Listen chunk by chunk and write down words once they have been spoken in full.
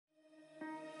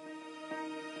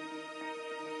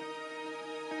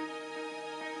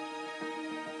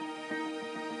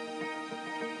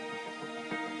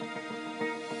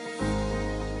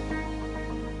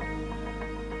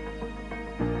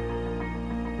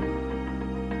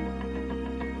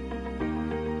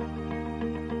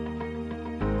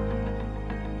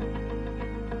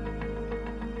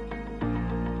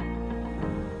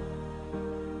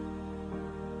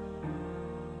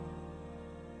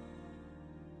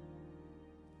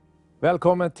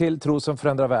Välkommen till Tro som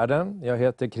förändrar världen. Jag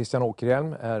heter Christian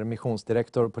Åkerhielm, är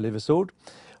missionsdirektor på Livets Ord.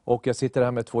 Och jag sitter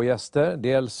här med två gäster.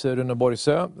 Dels Rune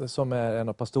Borgsö som är en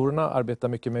av pastorerna, arbetar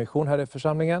mycket med mission här i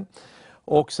församlingen.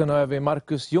 Och sen har vi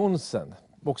Marcus Jonsson,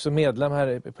 också medlem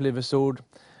här på Livets Ord.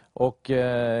 Och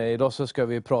idag så ska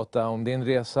vi prata om din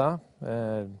resa,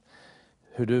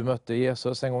 hur du mötte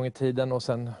Jesus en gång i tiden och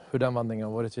sen hur den vandringen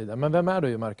har varit vidare. Men vem är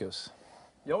du, Marcus?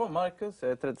 Jag är Marcus,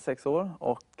 jag är 36 år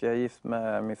och jag är gift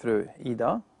med min fru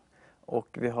Ida.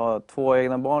 Och vi har 2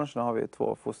 egna barn, så har vi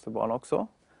 2 fosterbarn också.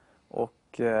 Och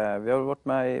vi har varit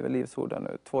med i Livets Ord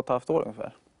nu 2,5 år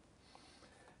ungefär.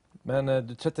 Men du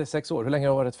är 36 år, hur länge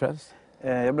har du varit frälst?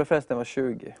 Jag blev frälst när jag var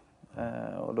 20.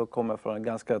 Och då kom jag från en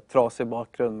ganska trasig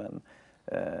bakgrund med en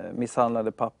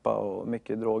misshandlade pappa och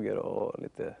mycket droger och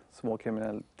lite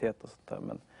småkriminalitet och sånt där.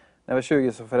 Men när jag var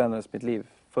 20 så förändrades mitt liv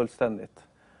fullständigt.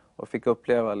 Och fick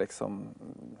uppleva liksom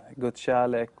Guds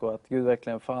kärlek och att Gud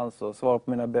verkligen fanns och svara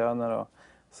på mina böner.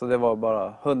 Så det var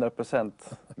bara 100%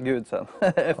 Gud sen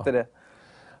efter det.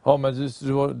 Ja, men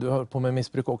du har på med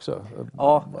missbruk också?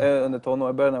 Ja, under tonåren.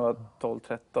 Jag började när jag var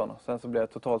 12-13. Sen så blev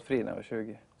jag totalt fri när jag var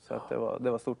 20. Så att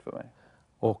det var stort för mig.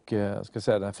 Och jag ska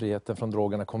säga, den här friheten från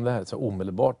drogerna, kom det här så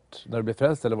omedelbart när du blev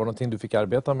frälst? Eller var det någonting du fick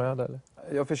arbeta med? Eller?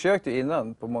 Jag försökte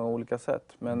innan på många olika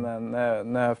sätt. Men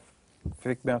när jag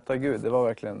fick möta Gud, det var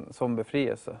verkligen som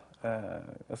befrielse.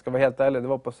 Jag ska vara helt ärlig, det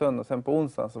var på söndag. Sen på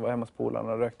onsdagen så var jag hemma hos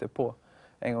polarna och rökte på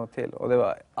en gång till. Och det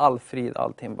var all frid,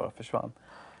 allting bara försvann.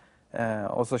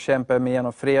 Och så kämpade jag mig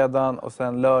igenom fredagen och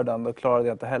sen lördagen då klarade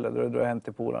jag inte heller. Då drog jag hem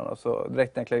till polarna och så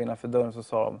direkt när jag klev innanför dörren så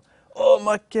sa de: "Åh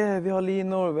Macke, vi har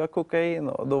linor, vi har kokain."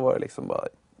 Och då var det liksom bara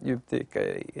djupdyka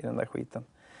i den där skiten.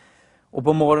 Och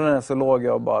på morgonen så låg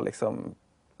jag och bara liksom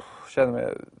kände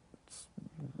mig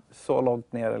så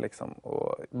långt nere liksom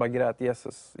och bara grät: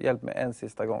 "Jesus, hjälp mig en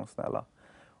sista gång snälla."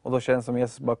 Och då kändes det som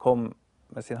Jesus bara kom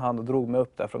med sin hand och drog mig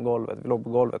upp där från golvet. Vi låg på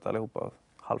golvet allihopa,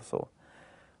 halvsov.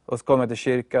 Och så kom jag till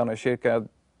kyrkan och i kyrkan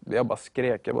jag bara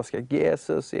skrek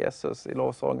Jesus, Jesus i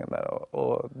lovsången där.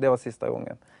 Och det var sista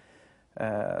gången.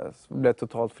 Så blev jag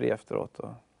totalt fri efteråt och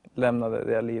lämnade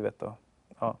det livet. Och,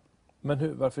 ja.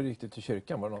 Men varför gick du till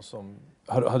kyrkan? Var det någon som...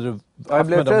 Hade du jag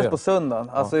blev frälst på söndagen.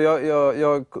 Ja. Alltså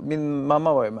min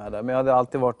mamma var ju med där, men jag hade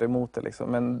alltid varit emot det. Liksom.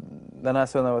 Men den här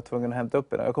söndagen var jag tvungen att hämta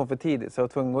upp henne. Jag kom för tidigt så jag var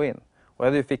tvungen att gå in. Och jag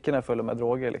hade ju fickorna fulla med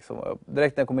droger. Liksom. Och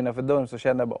direkt när jag kom innanför dörren så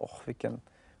kände jag bara, fick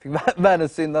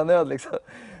världens syndanöd liksom.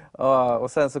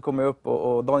 Och sen så kom jag upp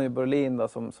och Daniel Berlin då,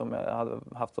 som jag hade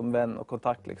haft som vän och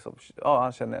kontakt liksom. Ja,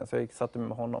 han kände en, så jag satte mig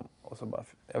med honom och så bara,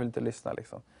 jag vill inte lyssna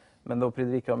liksom. Men då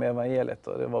predikade de evangeliet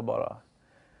och det var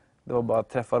bara att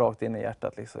träffa rakt in i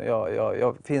hjärtat liksom.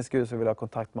 Finns Gud så vill jag ha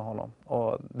kontakt med honom.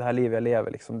 Och det här livet jag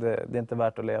lever liksom, det är inte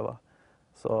värt att leva.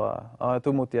 Så jag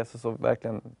tog emot Jesus och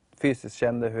verkligen fysiskt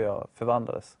kände hur jag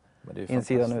förvandlades.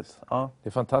 Insidan ut. Ja. Det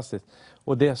är fantastiskt.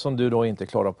 Och det som du då inte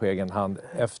klarar på egen hand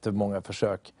efter många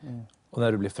försök. Och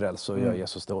när du blir frälst så gör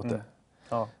Jesus det åt dig.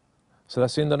 Ja. Så där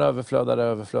synden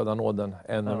överflödar nåden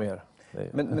ännu mer.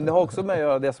 Men det har också med att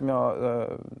göra det som jag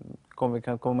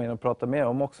kan komma in och prata mer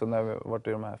om också när vi varit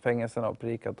i de här fängelserna och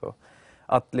predikat.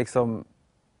 Att liksom,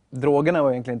 drogerna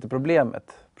var egentligen inte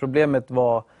problemet. Problemet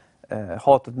var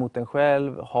hatet mot en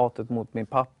själv, hatet mot min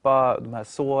pappa, de här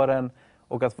såren.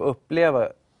 Och att få uppleva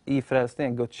i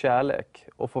frälsningen Guds kärlek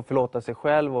och få förlåta sig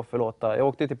själv och förlåta. Jag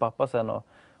åkte till pappa sen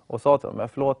och sa till honom: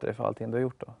 "Jag förlåter dig för allting du har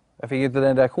gjort." Då. Jag fick inte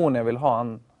den reaktionen jag vill ha.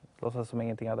 Han låtsades som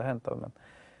ingenting hade hänt.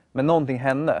 Men någonting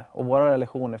hände och vår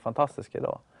relation är fantastisk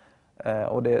idag.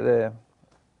 Och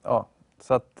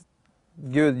så att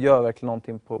Gud gör verkligen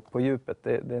någonting på djupet.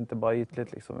 Det är inte bara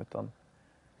ytligt liksom, utan...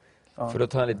 Ja. För att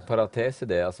ta en liten parentes i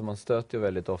det, alltså man stöter ju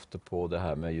väldigt ofta på det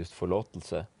här med just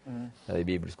förlåtelse i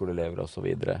bibelskoleelever och så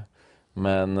vidare.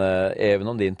 Men även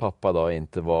om din pappa då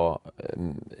inte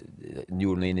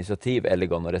gjorde något initiativ eller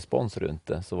gav någon respons runt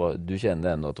det, så du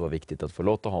kände ändå att det var viktigt att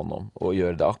förlåta honom och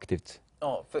göra det aktivt.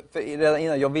 Ja, för redan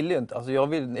innan, jag ville ju inte, alltså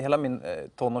hela min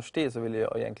tonårstid så ville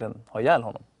jag egentligen ha ihjäl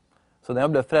honom. Så när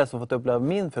jag blev frälst och fått uppleva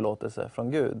min förlåtelse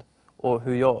från Gud och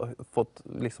hur jag fått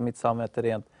liksom mitt samvete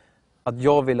rent, att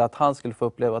jag ville att han skulle få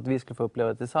uppleva, att vi skulle få uppleva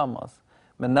det tillsammans.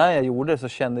 Men när jag gjorde det så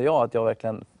kände jag att jag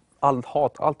verkligen, allt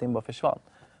hat, allting bara försvann.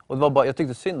 Och det var bara, jag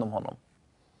tyckte synd om honom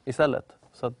istället.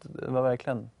 Så att det var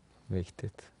verkligen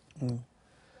viktigt.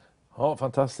 Ja,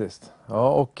 fantastiskt.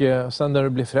 Ja, och sen när du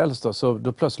blev frälst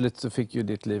då plötsligt så fick ju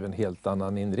ditt liv en helt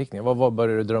annan inriktning. Vad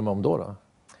började du drömma om då?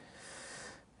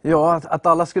 Ja, att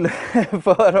alla skulle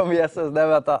få höra om Jesus. Det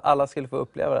var att alla skulle få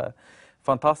uppleva det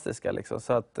fantastiska liksom.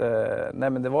 Så att, nej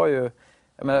men det var ju,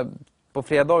 jag menar, på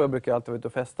fredagar brukar jag alltid vara ute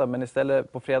och festa. Men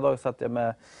istället på fredagar satt jag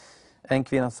med en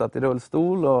kvinna som satt i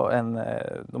rullstol och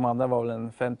de andra var väl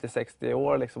en 50-60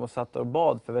 år liksom, och satt och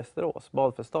bad för Västerås,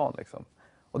 bad för stan liksom.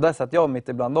 Och där satt jag mitt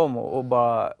ibland dem och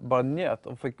bara njöt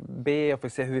och fick be och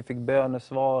fick se hur vi fick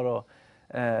bönesvar. Och,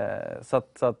 så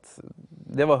att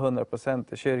det var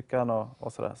 100% i kyrkan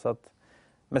och sådär. Så att,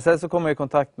 men sen så kom jag i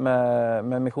kontakt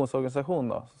med en missionsorganisation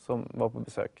då, som var på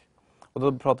besök. Och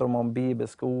då pratade de om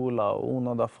bibelskola och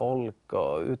onådda folk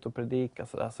och ut och predika.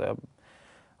 Så jag,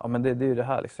 ja men det är ju det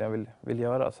här liksom jag vill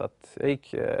göra. Så att jag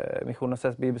gick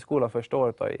Missionens bibelskola första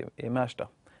året då, i Märsta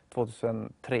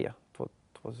 2003,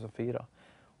 2004.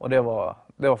 Och det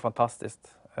var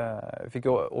fantastiskt. Jag fick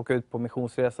åka ut på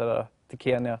missionsresa där till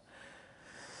Kenya.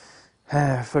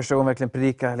 Första gången verkligen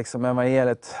predika liksom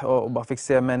evangeliet och bara fick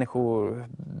se människor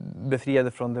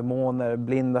befriade från demoner,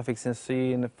 blinda fick sin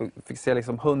syn, fick se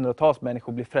liksom hundratals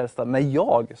människor bli frälsta när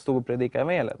jag stod och predikade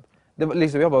evangeliet. Det var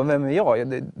liksom, jag bara, vem är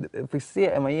jag? Jag fick se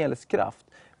evangeliets kraft.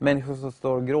 Människor som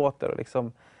står och gråter och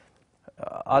liksom,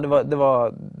 ja,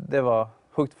 det var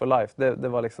hooked for life. Det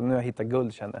var liksom, nu jag hittat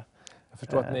guld kände jag. Jag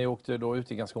förstår att ni åkte då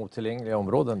ut i ganska otillgängliga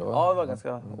områden då? Ja, det var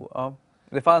ganska... Ja.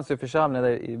 Det fanns ju församlingar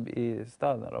i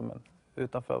städerna då, men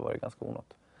utanför var det ganska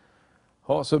onått.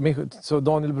 Ja, så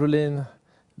Daniel Brolin,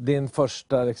 din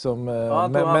första liksom,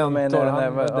 mentor,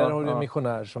 där har du en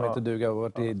missionär som heter Duga och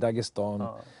varit i Dagestan.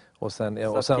 Och sen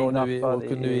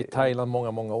nu i Thailand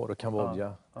många år och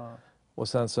Kambodja. Och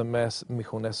sen så med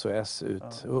Mission SOS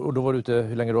ut. Och då var du ute,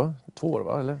 hur länge då? 2 år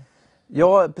va? Eller?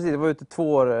 Ja, precis. Jag var ute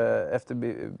 2 år efter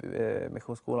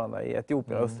missionsskolan där, i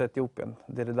Etiopien, östra Etiopien,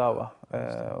 Diridawa.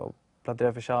 Och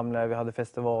planterade församlingar, vi hade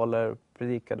festivaler,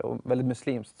 predikade och väldigt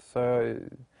muslimskt. Så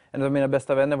en av mina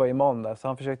bästa vänner var imam där, så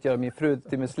han försökte göra min fru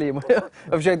till muslim. Och jag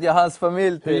försökte göra hans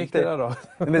familj till... Hur gick det där då?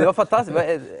 Men det var fantastiskt.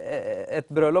 Ett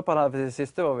bröllop han hade för sin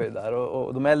syster var vi där.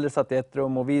 Och de äldre satt i ett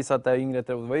rum och vi satt där yngre i ett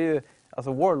rum. Det var ju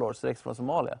alltså warlords direkt från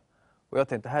Somalia. Och jag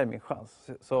tänkte, det här är min chans.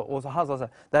 Och så han sa så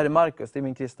här, det här är Marcus, det är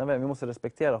min kristna vän, vi måste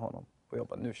respektera honom. Och jag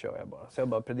bara, nu kör jag bara. Så jag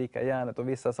bara predikade järnet och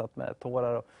vissa satt med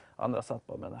tårar och andra satt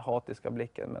bara med den hatiska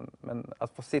blicken. Men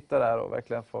att få sitta där och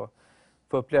verkligen få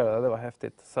uppleva det var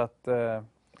häftigt. Så att,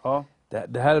 ja.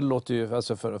 Det här låter ju,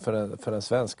 alltså för en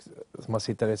svensk som man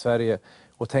sitter i Sverige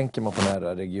och tänker man på den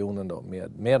här regionen då,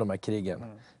 med de här krigen.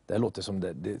 Det låter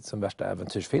som värsta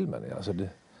äventyrsfilmen. Alltså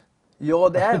Ja,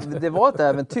 det var ett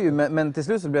äventyr, men till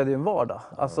slut så blev det ju en vardag.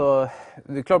 Alltså,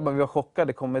 det är klart att vi var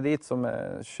chockade, kommer dit som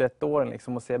 21-åring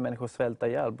liksom, och ser människor svälta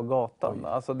ihjäl på gatan.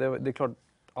 Alltså, det är klart,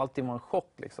 allting var en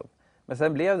chock liksom. Men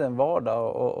sen blev det en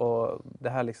vardag och det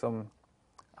här liksom,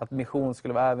 att mission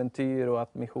skulle vara äventyr och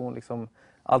att mission liksom,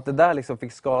 allt det där liksom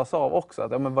fick skalas av också.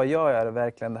 Att, ja, men vad gör jag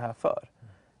verkligen det här för?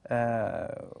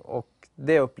 Och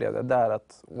det upplevde jag där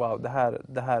att wow, det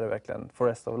här är verkligen for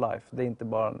rest of life. Det är inte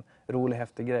bara en rolig,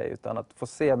 häftig grej, utan att få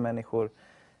se människor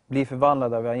bli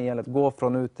förvandlade av evangeliet, gå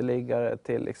från uteliggare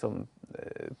till liksom,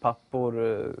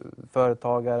 pappor,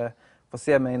 företagare, få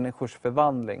se människors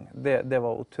förvandling. Det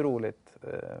var otroligt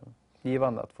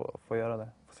givande att få göra det,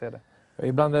 få se det.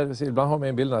 Ibland har man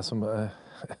en bild där som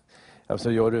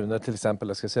alltså jag och Rune till exempel,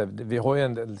 jag ska säga, vi har ju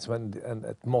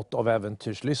ett mått av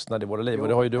äventyrslystnad i våra liv. Och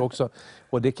det har ju du också.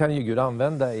 Och det kan ju Gud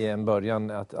använda i en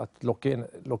början att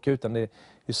locka ut den. Det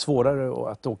är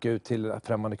svårare att åka ut till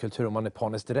främmande kultur om man är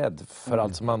paniskt rädd för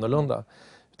allt som är annorlunda.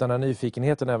 Utan den här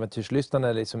nyfikenheten och äventyrslystnaden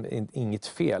är liksom inget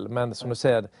fel. Men som du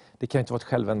säger, det kan inte vara ett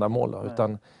självändamål då,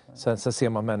 utan sen ser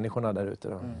man människorna där ute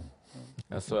då.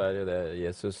 Ja, så är det.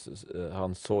 Jesus,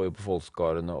 han såg ju på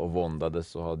folkskarorna och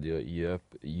våndades och hade ju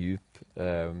djup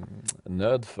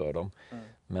nöd för dem.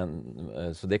 Men,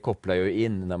 så det kopplar ju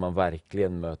in när man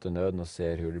verkligen möter nöden och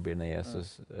ser hur det blir när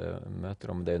Jesus möter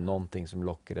dem. Det är någonting som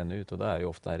lockar en ut och där är ju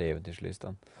ofta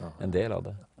äventyrslistan en del av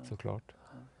det, såklart.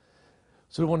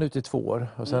 Så då var ni ute i 2 år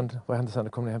och sen, vad hände sen?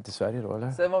 Kom ni hem till Sverige då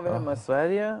eller? Sen var vi hemma i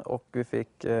Sverige och vi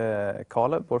fick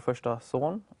Caleb, vår första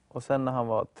son. Och sen när han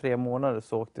var 3 månader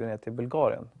så åkte vi ner till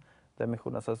Bulgarien. Där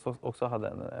missionen också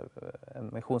hade en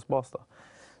missionsbas då.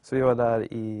 Så vi var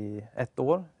där i 1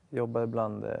 år. Jobbade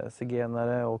bland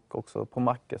zigenare och också på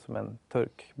Macke som en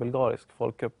turk-bulgarisk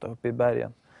folkgrupp där uppe i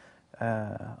bergen.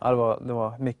 Det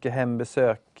var mycket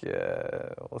hembesök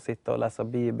och sitta och läsa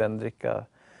Bibeln, dricka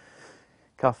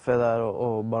kaffe där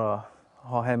och bara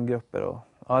ha hemgrupper. Och,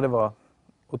 ja, det var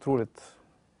otroligt.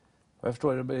 Jag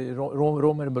förstår,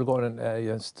 romer i Bulgarien är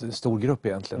ju en stor grupp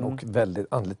egentligen och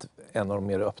väldigt andligt, en av de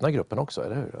mer öppna grupperna också,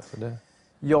 eller hur? Alltså det...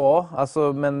 Ja,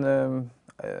 alltså men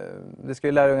det ska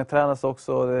ju lärjungar tränas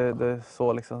också, det är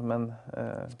så liksom, men...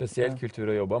 Speciell kultur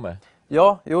att jobba med?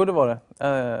 Ja, jo det var det.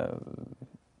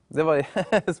 Det var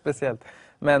speciellt.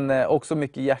 Men också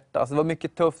mycket hjärta, alltså det var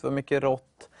mycket tufft, det var mycket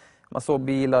rått. man såg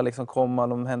bilar liksom komma,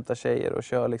 de hämtar tjejer och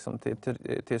kör liksom till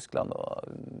Tyskland och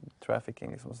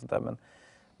trafficking liksom och sånt där.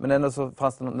 Men ändå så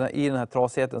fanns det, i den här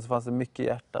trasigheten så fanns det mycket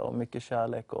hjärta och mycket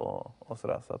kärlek och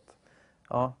sådär. Så att,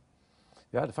 ja.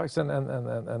 Jag hade faktiskt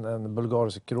en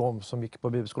bulgarisk rom som gick på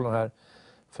bibelskolan här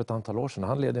för ett antal år sedan.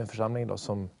 Han ledde en församling då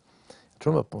som, jag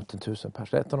tror de var upp mot 1000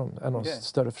 pers. Det är en av de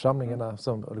större församlingarna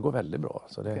och det går väldigt bra.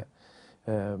 Så det,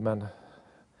 men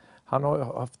han har ju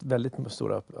haft väldigt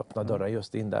stora öppna dörrar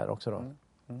just in där också då.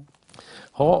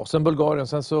 Ja, och sen Bulgarien,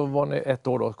 sen så var ni ett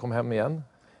år då, kom hem igen.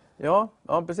 Ja,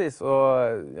 precis. Och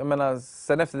jag menar,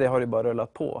 sen efter det har det bara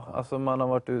rullat på. Alltså man har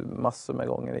varit ut massor med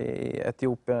gånger i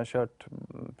Etiopien, kört,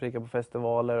 prickat på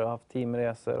festivaler och haft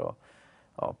teamresor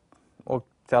och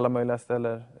till alla möjliga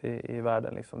ställen i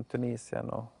världen. Liksom. Tunisien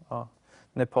och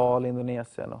Nepal,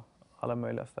 Indonesien och alla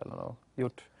möjliga ställen. Och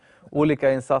gjort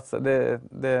olika insatser.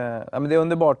 Det är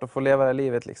underbart att få leva det här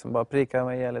livet. Liksom. Bara pricka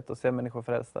evangeliet och se människor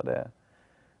frälsta.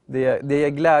 Det är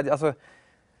glädje. Alltså,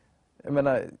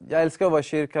 jag älskar att vara i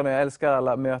kyrkan och jag älskar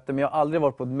alla möten. Men jag har aldrig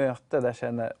varit på ett möte där jag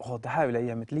känner det här vill jag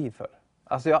ge mitt liv för.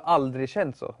 Alltså jag har aldrig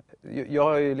känt så.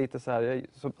 Jag är ju lite så här,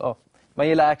 man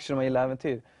gillar action, man gillar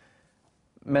äventyr.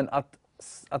 Men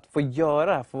att få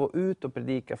göra det, få gå ut och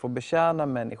predika, få betjäna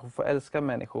människor, få älska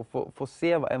människor, få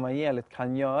se vad evangeliet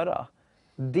kan göra.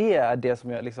 Det är det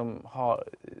som jag liksom har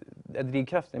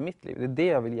drivkraften i mitt liv. Det är det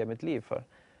jag vill ge mitt liv för.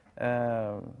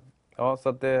 Så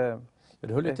att det...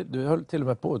 Du höll till och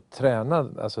med på att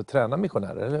träna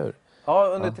missionärer, eller hur? Ja,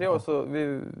 under 3 år så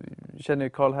vi känner ju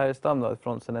Carl Härjestam då,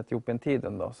 från sen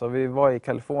Etiopien-tiden då. Så vi var i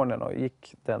Kalifornien och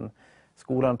gick den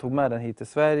skolan, tog med den hit till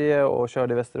Sverige och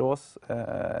körde i Västerås,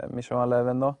 Mission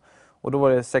Eleven då. Och då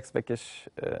var det 6 veckors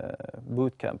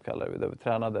bootcamp kallar vi det. Vi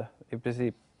tränade i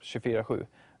princip 24/7.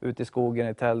 Ute i skogen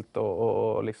i tält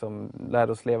och liksom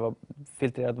lärde oss leva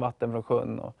filtrerat vatten från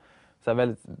sjön. Och så här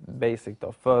väldigt basic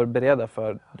då, förbereda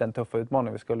för den tuffa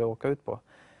utmaning vi skulle åka ut på.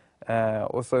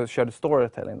 Och så körde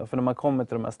storytelling då, för när man kommer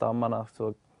till de här stammarna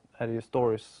så är det ju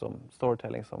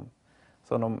storytelling som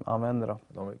de använder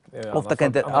då. Ofta kan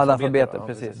inte analfabeter,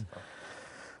 precis.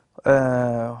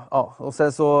 Och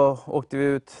sen så åkte vi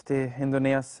ut till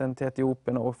Indonesien, till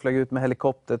Etiopien och flög ut med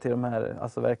helikopter till de här,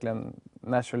 alltså verkligen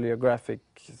National Geographic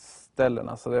ställen.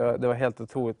 Alltså det var helt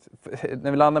otroligt.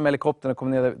 När vi landade med helikoptern och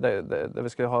kom ner där vi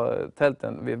skulle ha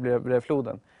tälten vid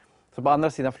floden. Så på andra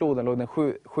sidan floden låg en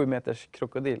 7 meters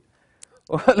krokodil.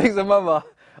 Och liksom man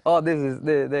bara, det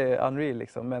är unreal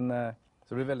liksom. Men, så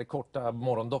det blev väldigt korta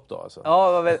morgondopp då alltså?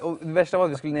 Ja, och det värsta var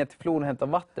att vi skulle ner till floden och hämta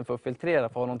vatten för att filtrera, för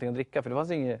att ha någonting att dricka. För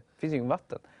det finns inget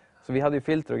vatten. Så vi hade ju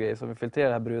filter och grejer som vi filtrerade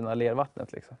det här bruna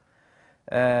lervattnet liksom.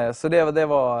 Så det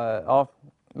var, ja.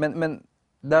 Men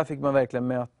där fick man verkligen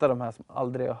möta de här som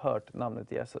aldrig har hört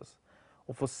namnet Jesus.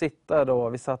 Och få sitta då,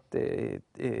 vi satt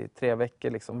i 3 veckor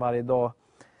liksom varje dag.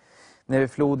 Nere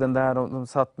vid floden där, de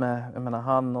satt med,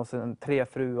 han och sen 3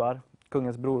 fruar.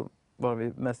 Kungens bror var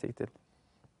vi mest gick till.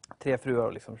 3 fruar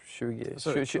och liksom 20...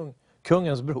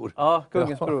 Kungens bror? Ja,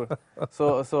 kungens bror.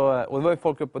 Och det var ju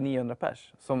folk upp på 900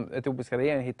 pers som etiopiska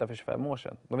regeringen hittade för 25 år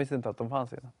sedan. De visste inte att de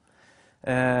fanns innan.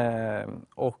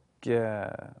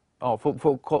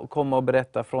 Få komma och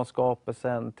berätta från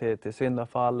skapelsen till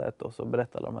syndafallet och så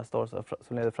berätta alla de här storiesarna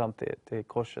som leder fram till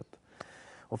korset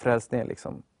och frälsningen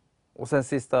liksom. Och sen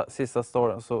sista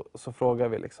storyn så frågar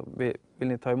vi liksom, vill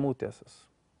ni ta emot Jesus?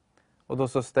 Och då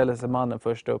så ställer sig mannen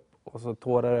först upp och så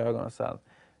tårar i ögonen och säger,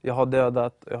 jag har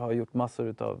dödat, jag har gjort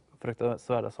massor av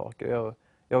fruktansvärda saker.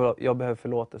 Jag behöver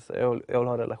förlåtelse, jag vill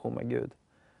ha relation med Gud.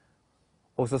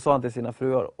 Och så sa han till sina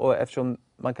fruar, och eftersom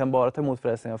man kan bara ta emot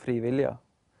frälsning av frivilliga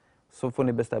så får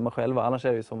ni bestämma själva, annars är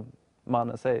det ju som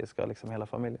mannen säger, ska liksom hela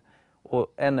familjen. Och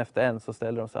en efter en så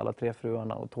ställer de sig alla 3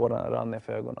 fruarna och tårarna rann ner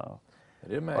för ögonen.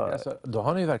 Då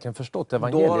har ni verkön förstått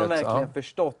evangeliet. Då har de verkligen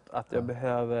förstått att jag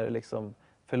behöver liksom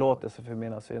förlåtelse för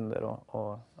mina synder.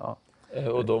 Och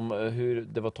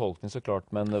det var tolkning såklart.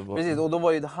 Men precis, och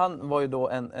då han var ju då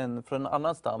en från en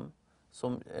annan stam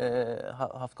som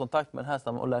haft kontakt med den här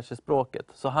stammen och lärt sig språket.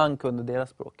 Så han kunde deras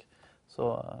språk.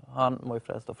 Så han var ju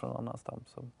frälst från en annan stam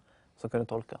som kunde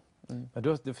tolka. Mm.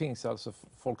 Men det finns alltså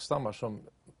folkstammar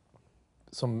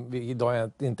som vi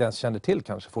idag inte ens känner till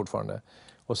kanske fortfarande.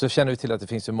 Och så känner vi till att det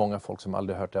finns ju många folk som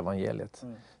aldrig hört evangeliet.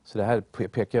 Mm. Så det här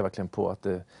pekar ju verkligen på att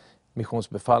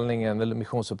missionsbefallningen eller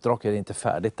missionsuppdraget är inte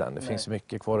färdigt än. Det finns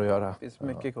mycket kvar att göra. Det finns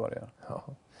mycket kvar att göra. Ja.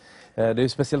 Det är ju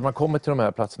speciellt när man kommer till de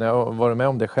här platserna. Jag har varit med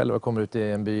om det själv. Jag kommer ut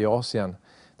i en by i Asien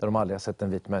där de aldrig har sett en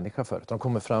vit människa förut. De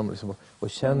kommer fram liksom och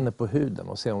känner på huden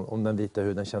och ser om den vita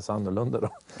huden känns annorlunda. Då.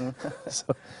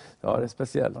 Så, ja, det är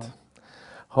speciellt.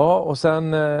 Ja, och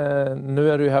sen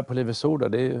nu är du här på Livets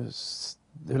Ord. Det är ju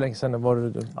hur länge sedan var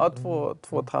du? Ja,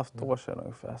 2,5 år sedan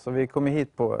ungefär. Så vi kom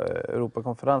hit på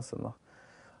Europakonferensen då.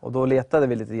 Och då letade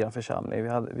vi lite grann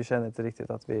församling. Vi kände inte riktigt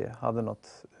att vi hade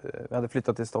något. Vi hade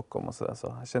flyttat till Stockholm och sådär,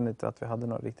 så jag kände inte att vi hade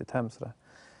något riktigt hem sådär.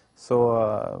 Så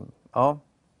ja,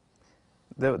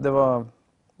 det var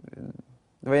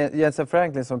Jensen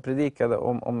Franklin som predikade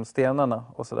om stenarna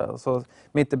och sådär. Så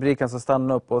mitt i predikan så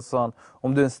stannade han upp och sa han,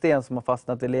 om du är en sten som har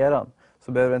fastnat i leran,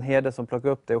 så behöver en herde som plockar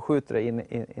upp dig och skjuter dig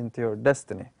in to your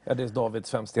destiny. Ja, det är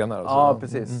Davids 5 stenar. Alltså. Ja,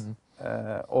 precis.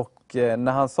 Och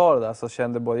när han sa det där så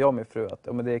kände både jag och min fru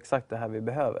att men det är exakt det här vi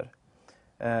behöver.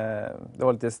 Det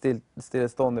var lite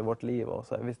stillestånd i vårt liv och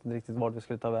så jag visste inte riktigt vart vi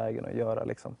skulle ta vägen och göra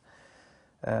liksom.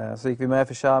 Så gick vi med i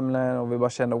församlingen och vi bara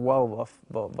kände wow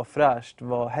vad fräscht,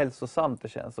 vad hälsosamt det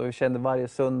känns. Och vi kände varje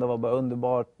söndag var bara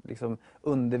underbart liksom,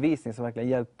 undervisning som verkligen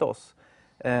hjälpte oss.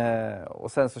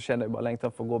 Och sen så kände jag bara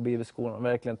längtan för att gå bibelskolan och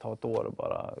verkligen ta ett år och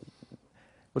bara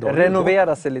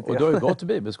renovera sig lite. Och du har ju gått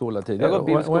bibelskola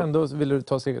tidigare och ändå vill du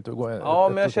ta steget och gå. Ja,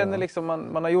 men jag känner liksom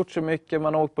man har gjort så mycket,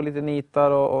 man har åkt på lite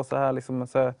nitar och så här liksom.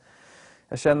 Så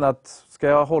jag känner att ska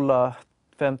jag hålla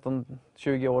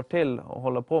 15-20 år till och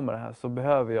hålla på med det här så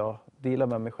behöver jag dela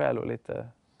med mig själv och lite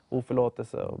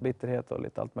oförlåtelse och bitterhet och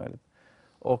lite allt möjligt.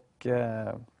 Och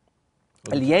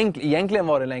egentligen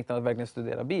var det längtan att verkligen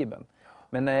studera Bibeln.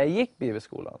 Men när jag gick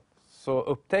bibelskolan så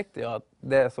upptäckte jag att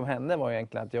det som hände var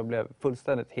egentligen att jag blev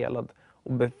fullständigt helad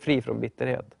och fri från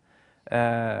bitterhet.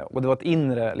 Och det var ett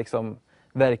inre liksom,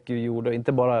 verk vi gjorde,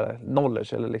 inte bara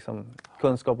knowledge eller liksom,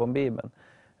 kunskap om Bibeln.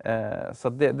 Så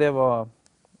det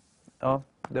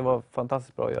var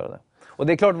fantastiskt bra att göra det. Och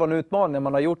det är klart det var en utmaning när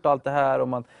man har gjort allt det här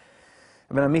och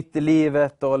jag menar, mitt i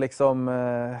livet och liksom,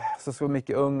 så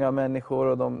mycket unga människor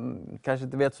och de kanske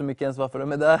inte vet så mycket ens varför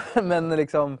de är där. Men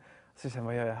liksom, så känner man,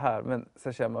 vad gör jag här? Men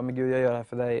så känner man, men gud, jag gör det här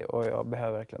för dig och jag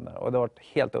behöver verkligen det. Och det har varit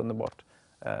helt underbart.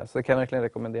 Så det kan jag verkligen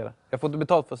rekommendera. Jag får inte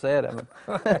betalt för att säga det, men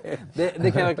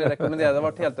det kan jag verkligen rekommendera. Det har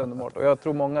varit helt underbart. Och jag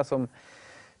tror många som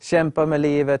kämpar med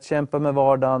livet, kämpar med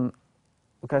vardagen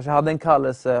och kanske hade en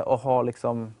kallelse och har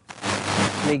liksom,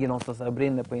 ligger någonstans där och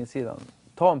brinner på insidan.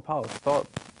 Ta en paus, och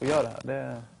gör det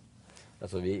här.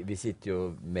 Alltså vi sitter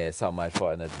ju med samma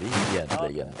erfarenhet vi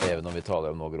egentligen, även om vi talar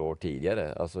om några år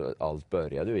tidigare. Alltså allt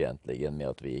började ju egentligen med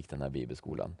att vi gick den här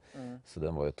bibelskolan. Så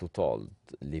den var ju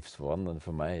totalt livsförvandlande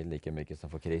för mig, lika mycket som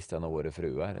för Christian och våra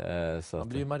fruar. Så man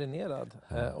blir ju marinerad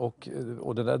och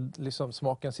det där liksom,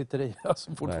 smaken sitter i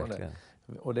alltså, fortfarande.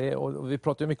 Och vi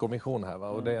pratar ju mycket om mission här. Va?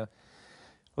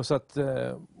 Och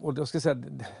jag ska säga,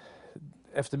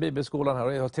 efter bibelskolan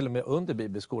här, och till och med under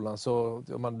bibelskolan, så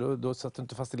då satt du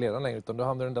inte fast i leran längre, utan då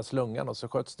hamnade den där slungan och så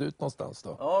sköts du ut någonstans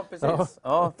då. Ja, precis.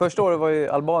 Ja, första året var ju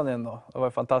Albanien då. Det var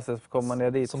fantastiskt att komma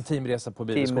ner dit. Som teamresa på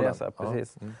bibelskolan. Teamresa,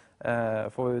 precis.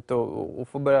 Få ut och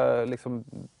få börja liksom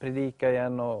predika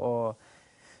igen och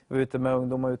vara ute med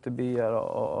ungdomar ute i byar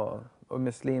och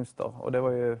muslims då. Och det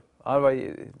var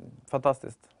ju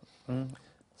fantastiskt.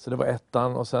 Så det var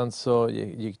 1:an och sen så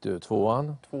gick du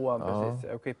 2:an. 2:an, precis.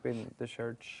 Equip in the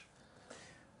Church.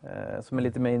 Som är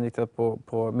lite mer inriktad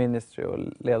på ministry och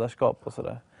ledarskap och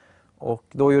sådär. Och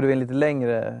då gjorde vi en lite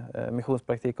längre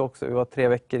missionspraktik också. Vi var 3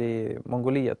 veckor i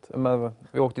Mongoliet.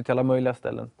 Vi åkte till alla möjliga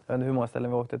ställen. Jag vet inte hur många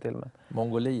ställen vi åkte till. Men...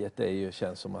 Mongoliet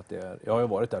känns som att det är... Jag har ju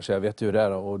varit där så jag vet ju hur det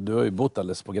är. Och du har ju bott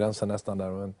alldeles på gränsen nästan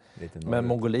där. Men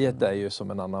Mongoliet är ju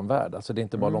som en annan värld. Alltså det är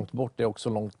inte bara långt bort, det är också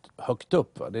långt högt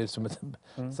upp. Va? Det är som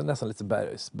så nästan lite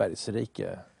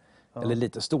bergsrike. Eller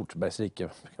lite stort bergsrike kan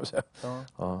jag säga.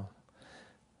 Ja.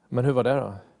 Men hur var det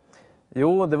då?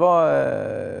 Jo, det var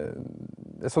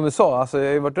som du sa, alltså jag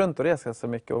har ju varit runt och rest ganska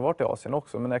mycket och varit i Asien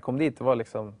också. Men när jag kom dit det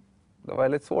var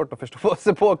väldigt svårt att förstå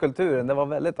sig på kulturen. Det var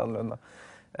väldigt annorlunda.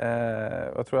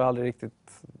 Jag tror jag aldrig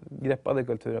riktigt greppade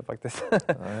kulturen faktiskt.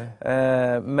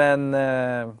 Men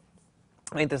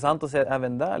intressant att se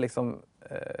även där liksom,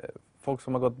 folk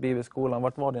som har gått bibelskolan.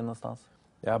 Vart var det någonstans?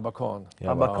 Abakan.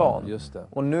 Abakan. Just det.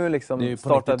 Och nu liksom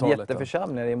startat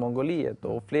jätteförsamlingar i Mongoliet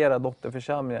och flera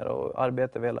dotterförsamlingar och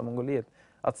arbetar över hela Mongoliet.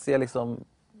 Att se liksom...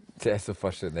 Det är så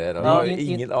fascinerande. Jag har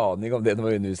ingen aning om det när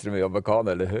man är Nyström i Abakan,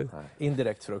 eller hur? Nej.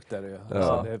 Indirekt frukt är det ju.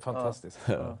 Alltså, det är fantastiskt.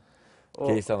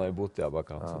 Christian har ju bott i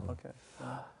Abakan.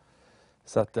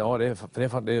 Så att, det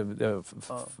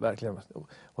är verkligen...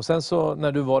 Och sen så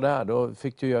när du var där, då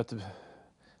fick du ju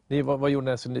vad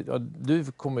gjorde ni?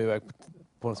 Du kom ju iväg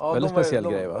på en väldigt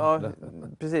speciell grej, va? Ja,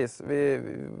 precis.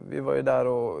 Vi var ju där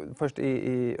och först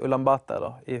i Ulaanbaatar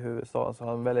då, i huvudstaden, så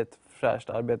hade vi väldigt fräscht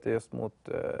arbete just mot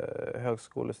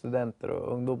högskolestudenter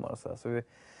och ungdomar och så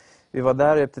vi var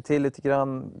där och hjälpte till lite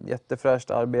grann,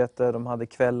 jättefräscht arbete. De hade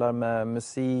kvällar med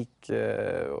musik,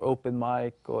 open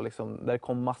mic och liksom, där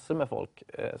kom massor med folk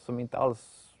som inte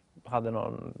alls hade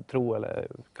någon tro eller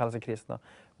kallade sig kristna.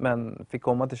 Men fick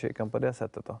komma till kyrkan på det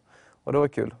sättet då. Och det var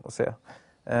kul att se.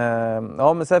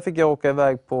 Ja, men sen fick jag åka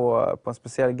iväg på en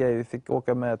speciell grej. Vi fick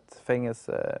åka med ett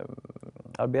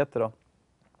fängelsearbete då.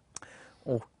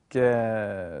 Och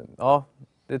ja,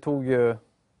 det tog ju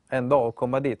en dag att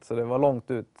komma dit, så det var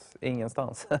långt ut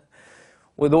ingenstans.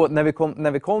 Och då,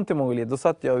 när vi kom till Mongoliet, då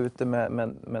satt jag ute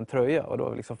med en tröja och det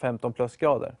var liksom 15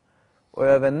 plusgrader. Och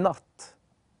över en natt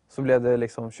så blev det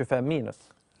liksom 25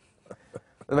 minus.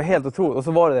 Det var helt otroligt, och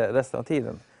så var det resten av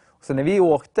tiden. Och så när vi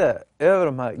åkte över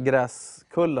de här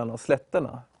gräskullarna och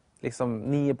slätterna, liksom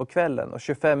 9 på kvällen och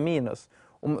 25 minus.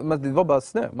 Och det var bara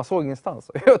snö, man såg ingenstans.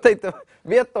 Och jag tänkte,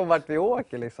 vet de vart vi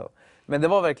åker liksom? Men det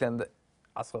var verkligen,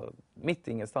 alltså, mitt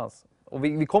ingenstans. Och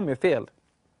vi kom ju fel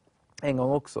en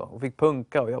gång också och fick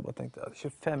punka, och jag bara tänkte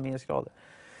 25 minusgrader.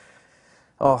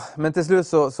 Ja, men till slut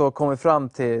så kom vi fram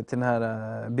till den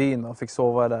här byn och fick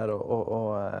sova där och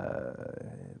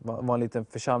var en liten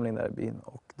församling där i byn.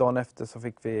 Och dagen efter så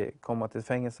fick vi komma till ett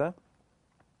fängelse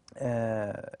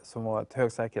som var ett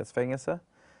högsäkerhetsfängelse.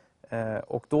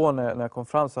 Och då när jag kom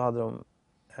fram så hade de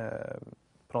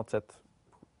på något sätt,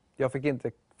 jag fick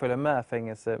inte följa med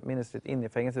fängelseministeriet in i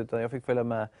fängelset, utan jag fick följa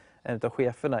med en av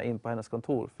cheferna in på hennes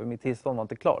kontor, för mitt tillstånd var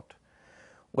inte klart.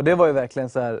 Och det var ju verkligen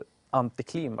så här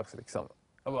antiklimax liksom.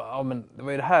 Jag bara, ja, men det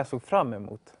var ju det här jag såg fram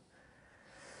emot.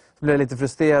 Så blev jag lite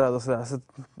frustrerad och sådär. Så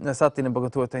när jag satt inne på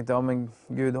kontoret tänkte jag, ja men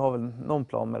gud, du har väl någon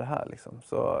plan med det här liksom.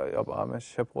 Så jag bara, ja, men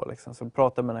kör på liksom. Så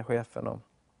pratade med den här chefen och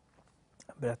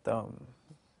berättade om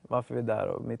varför vi är där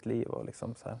och mitt liv och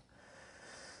liksom så här.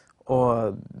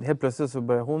 Och helt plötsligt så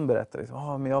började hon berätta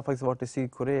liksom, men jag har faktiskt varit i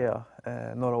Sydkorea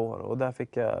några år, och där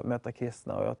fick jag möta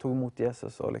kristna och jag tog emot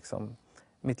Jesus, och liksom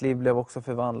mitt liv blev också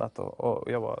förvandlat,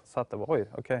 och jag bara satt där och bara, oj,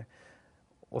 okej.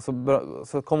 Och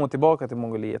så kom hon tillbaka till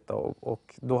Mongoliet då,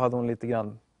 och då hade hon lite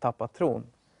grann tappat tron.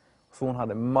 Så hon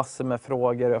hade massor med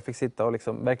frågor, och jag fick sitta och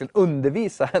liksom verkligen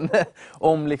undervisa henne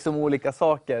om liksom olika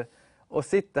saker. Och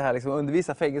sitta här liksom och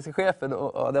undervisa fängelsechefen,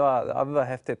 och det var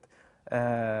häftigt.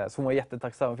 Så hon var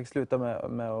jättetacksam. Hon fick sluta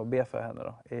med att be för henne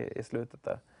då, i slutet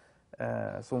där.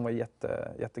 Så hon var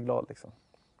jätteglad liksom.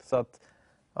 Så att,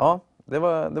 ja, det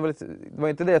var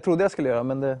inte det jag trodde jag skulle göra,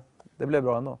 men det blev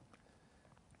bra ändå.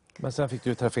 Men sen fick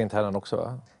du träffa internen också,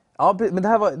 va? Ja, men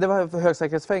det var för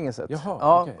högsäkerhetsfängelset. Jaha,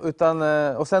 ja,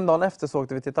 okej. Och sen dagen efter så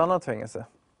åkte vi till ett annat fängelse.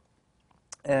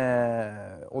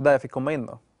 Och där jag fick komma in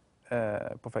då,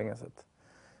 på fängelset.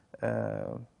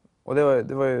 Och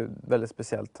det var ju väldigt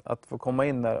speciellt att få komma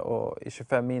in där och i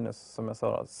 25 minus, som jag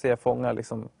sa, se fångar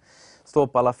liksom stå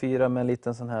på alla fyra med en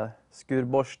liten sån här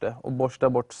skurborste och borsta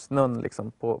bort snön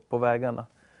liksom på vägarna.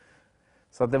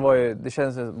 Så att det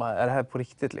känns som, är det här på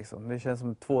riktigt liksom? Det känns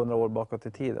som 200 år bakåt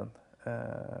i tiden.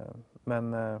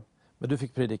 Men du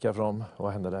fick predika från,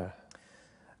 vad hände där?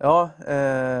 Ja,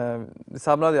 vi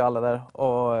samlade ju alla där,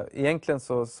 och egentligen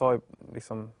så sa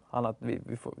liksom han att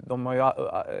de har ju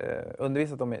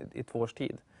undervisat dem i 2 års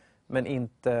tid, men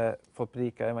inte fått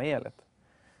predika evangeliet.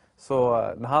 Så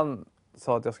när han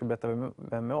sa att jag skulle berätta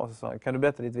vem jag var, så sa han, kan du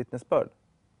berätta ditt vittnesbörd?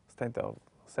 Så tänkte jag, vad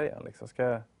säger han liksom? Ska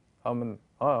jag? Ja, men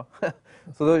ja.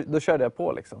 Så då körde jag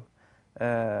på liksom.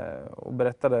 Och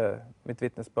berättade mitt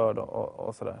vittnesbörd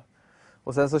och sådär.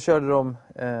 Och sen så körde de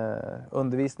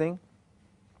undervisning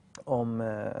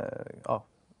om,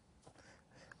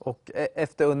 och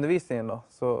efter undervisningen då,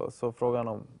 så frågade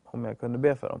han om jag kunde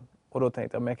be för dem. Och då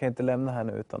tänkte jag, men jag kan inte lämna här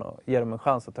nu utan att ge dem en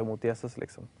chans att ta emot Jesus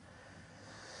liksom.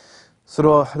 Så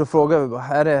då frågade vi bara,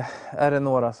 är det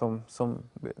några som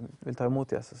vill ta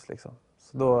emot Jesus liksom?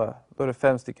 Så då är det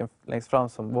 5 stycken längst fram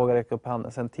som vågar räcka upp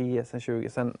handen, sen 10, sen 20,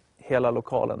 sen hela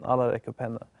lokalen, alla räcker upp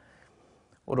händerna.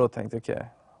 Och då tänkte jag, okej,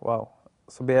 wow.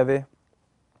 Så ber vi,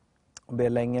 och ber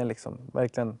länge liksom,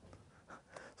 verkligen.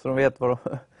 Så de vet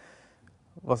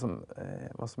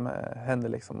vad som händer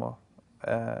liksom. Och,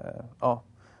 ja.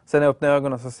 Sen när jag öppnar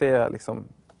ögonen så ser jag liksom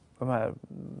de här,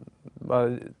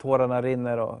 bara tårarna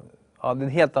rinner, och ja, det är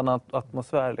en helt annan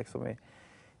atmosfär liksom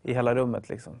i hela rummet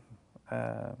liksom.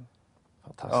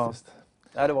 Fantastiskt.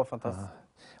 Ja, det var fantastiskt.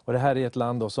 Och det här är ett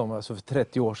land då som, alltså för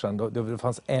 30 år sedan, då det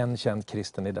fanns en känd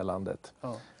kristen i det landet.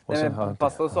 Ja. Och sen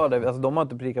pastorn sa det, alltså de har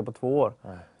inte predikat på 2 år.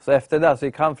 Nej. Så efter det så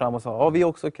gick han fram och sa, vi är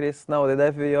också kristna och det är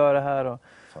därför vi gör det här.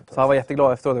 Så han var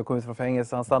jätteglad efteråt att jag kom ut från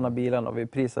fängelse. Han stannade bilen och vi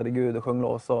prisade Gud och sjöng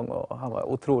lovsång, och han var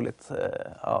otroligt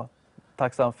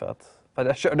tacksam för att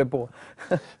jag körde på.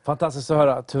 Fantastiskt att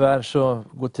höra. Tyvärr så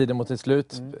går tiden mot ett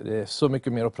slut. Det är så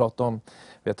mycket mer att prata om.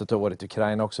 Jag vet att du har varit i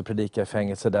Ukraina också, predika i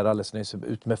fängelse där alldeles nyss,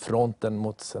 ut med fronten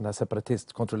mot den här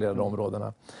separatistkontrollerade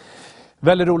områdena.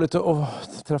 Väldigt roligt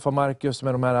att träffa Marcus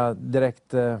med de här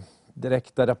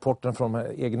direkta rapporterna från de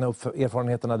här egna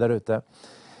erfarenheterna där ute.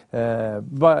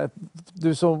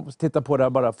 Du som tittar på det här,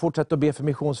 bara fortsätt att be för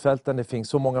missionsfälten. Det finns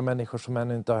så många människor som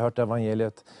ännu inte har hört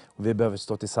evangeliet. Och vi behöver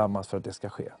stå tillsammans för att det ska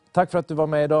ske. Tack för att du var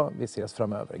med idag. Vi ses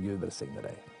framöver. Gud välsigne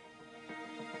dig.